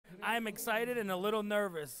I'm excited and a little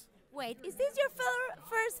nervous. Wait, is this your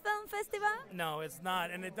first film festival? No, it's not,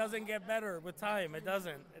 and it doesn't get better with time. It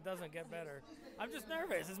doesn't. It doesn't get better. I'm just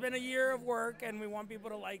nervous. It's been a year of work, and we want people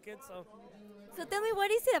to like it, so. So tell me, what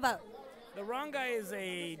is it about? The Wrong Guy is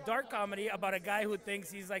a dark comedy about a guy who thinks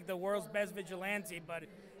he's like the world's best vigilante, but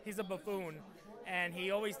he's a buffoon, and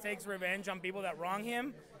he always takes revenge on people that wrong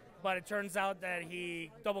him, but it turns out that he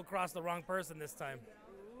double-crossed the wrong person this time.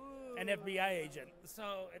 An FBI agent.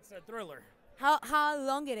 So it's a thriller. How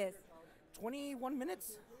long it is? 21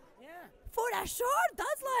 minutes? Yeah. For a short?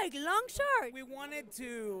 That's like long short. We wanted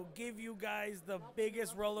to give you guys the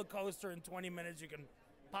biggest roller coaster in 20 minutes you can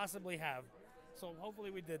possibly have. So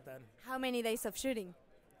hopefully we did that. How many days of shooting?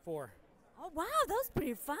 4. Oh, wow, that was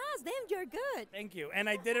pretty fast. Damn, you're good. Thank you. And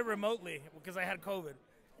I did it remotely because I had COVID.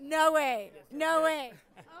 No way. No way.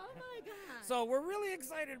 Oh, my God. So we're really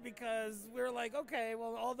excited because we're like, okay,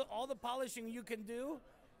 well, all the polishing you can do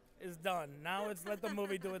is done. Now it's let the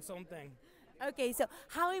movie do its own thing. Okay, so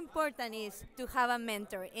how important is to have a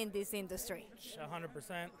mentor in this industry?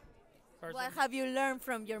 100%. What have you learned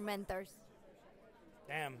from your mentors?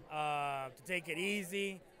 Damn, to take it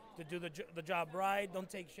easy, to do the job right. Don't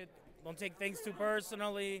take things too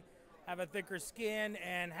personally. Have a thicker skin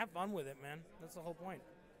and have fun with it, man. That's the whole point.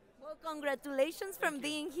 Well, congratulations from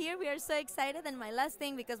being here. We are so excited. And my last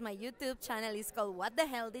thing, because my YouTube channel is called What the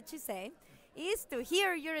Hell Did She Say, is to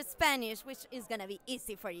hear your Spanish, which is going to be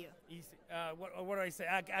easy for you. Easy. What do I say?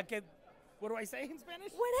 What do I say in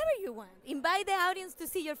Spanish? Whatever you want. Invite the audience to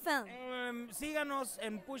see your film. Síganos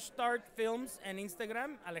en Push Start Films en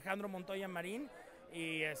Instagram, Alejandro Montoya Marin,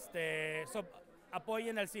 y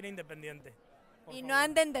apoyen al cine independiente. Y no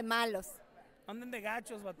anden de malos. Anden de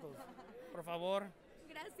gachos, vatos. Por favor.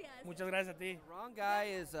 Gracias. Muchas gracias a ti. Wrong Guy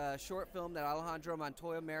is a short film that Alejandro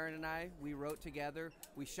Montoya Marin and we wrote together.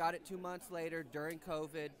 We shot it 2 months later during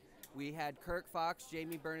COVID. We had Kirk Fox,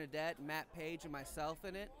 Jamie Bernadette, Matt Page, and myself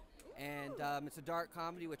in it. And it's a dark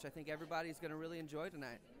comedy, which I think everybody's going to really enjoy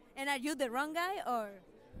tonight. And are you the wrong guy, or?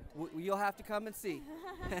 You'll have to come and see.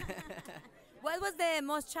 What was the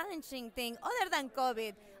most challenging thing, other than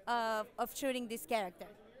COVID, of shooting this character?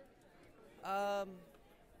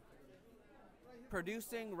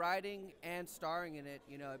 Producing, writing, and starring in it,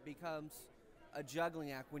 it becomes a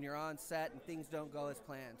juggling act when you're on set and things don't go as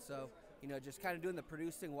planned. So, just kind of doing the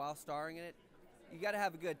producing while starring in it, you got to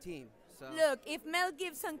have a good team. So. Look, if Mel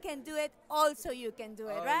Gibson can do it, also you can do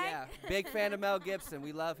it, right? Yeah, big fan of Mel Gibson.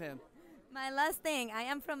 We love him. My last thing, I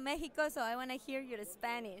am from Mexico, so I want to hear your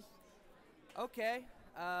Spanish. Okay.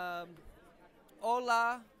 Hola.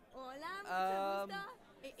 Hola, mucho gusto.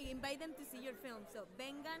 Invite them to see your film. So,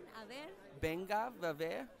 vengan a ver. Venga a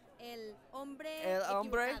ver. El hombre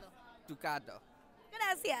equivocado.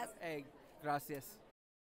 Gracias. Hey, gracias.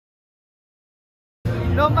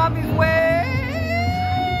 No mames, güey.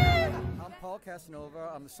 I'm Paul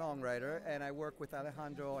Casanova. I'm a songwriter, and I work with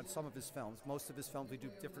Alejandro on some of his films. Most of his films, we do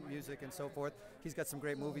different music and so forth. He's got some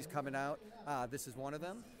great movies coming out. This is one of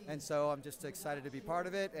them, and so I'm just excited to be part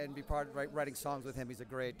of it and be part of writing songs with him. He's a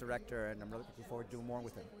great director, and I'm really looking forward to doing more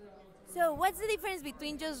with him. So what's the difference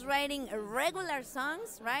between just writing regular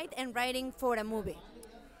songs, right, and writing for a movie?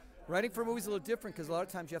 Writing for a movie is a little different because a lot of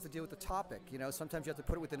times you have to deal with the topic. Sometimes you have to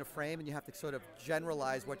put it within a frame and you have to sort of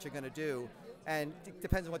generalize what you're going to do. And it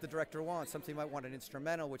depends on what the director wants. Sometimes you might want an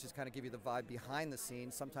instrumental, which is kind of give you the vibe behind the scene.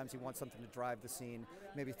 Sometimes you want something to drive the scene,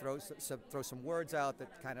 maybe throw some words out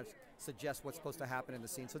that kind of suggest what's supposed to happen in the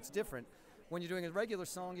scene. So it's different. When you're doing a regular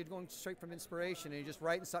song, you're going straight from inspiration and you're just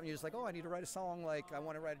writing something. You're just like, oh, I need to write a song, like I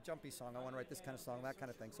want to write a jumpy song. I want to write this kind of song, that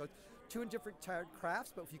kind of thing. So two different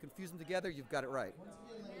crafts, but if you can fuse them together, you've got it right.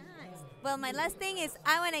 Nice. Well, my last thing is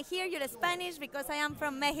I want to hear your Spanish because I am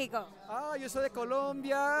from Mexico. Ah, yo soy de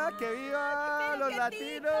Colombia. Que viva los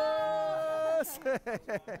latinos.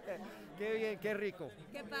 Qué bien, qué rico.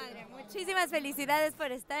 Qué padre. Muchísimas felicidades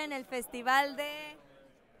por estar en el festival de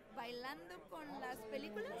Bailando con las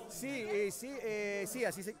películas. Sí,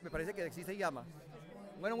 así me parece que así se llama.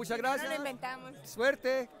 Bueno, muchas gracias. No lo inventamos.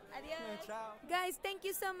 Suerte. Adiós. Chao. Guys, thank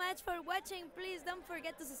you so much for watching. Please don't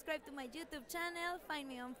forget to subscribe to my YouTube channel. Find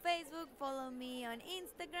me on Facebook. Follow me on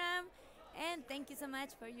Instagram. And thank you so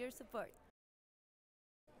much for your support.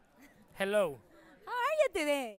 Hello. How are you today?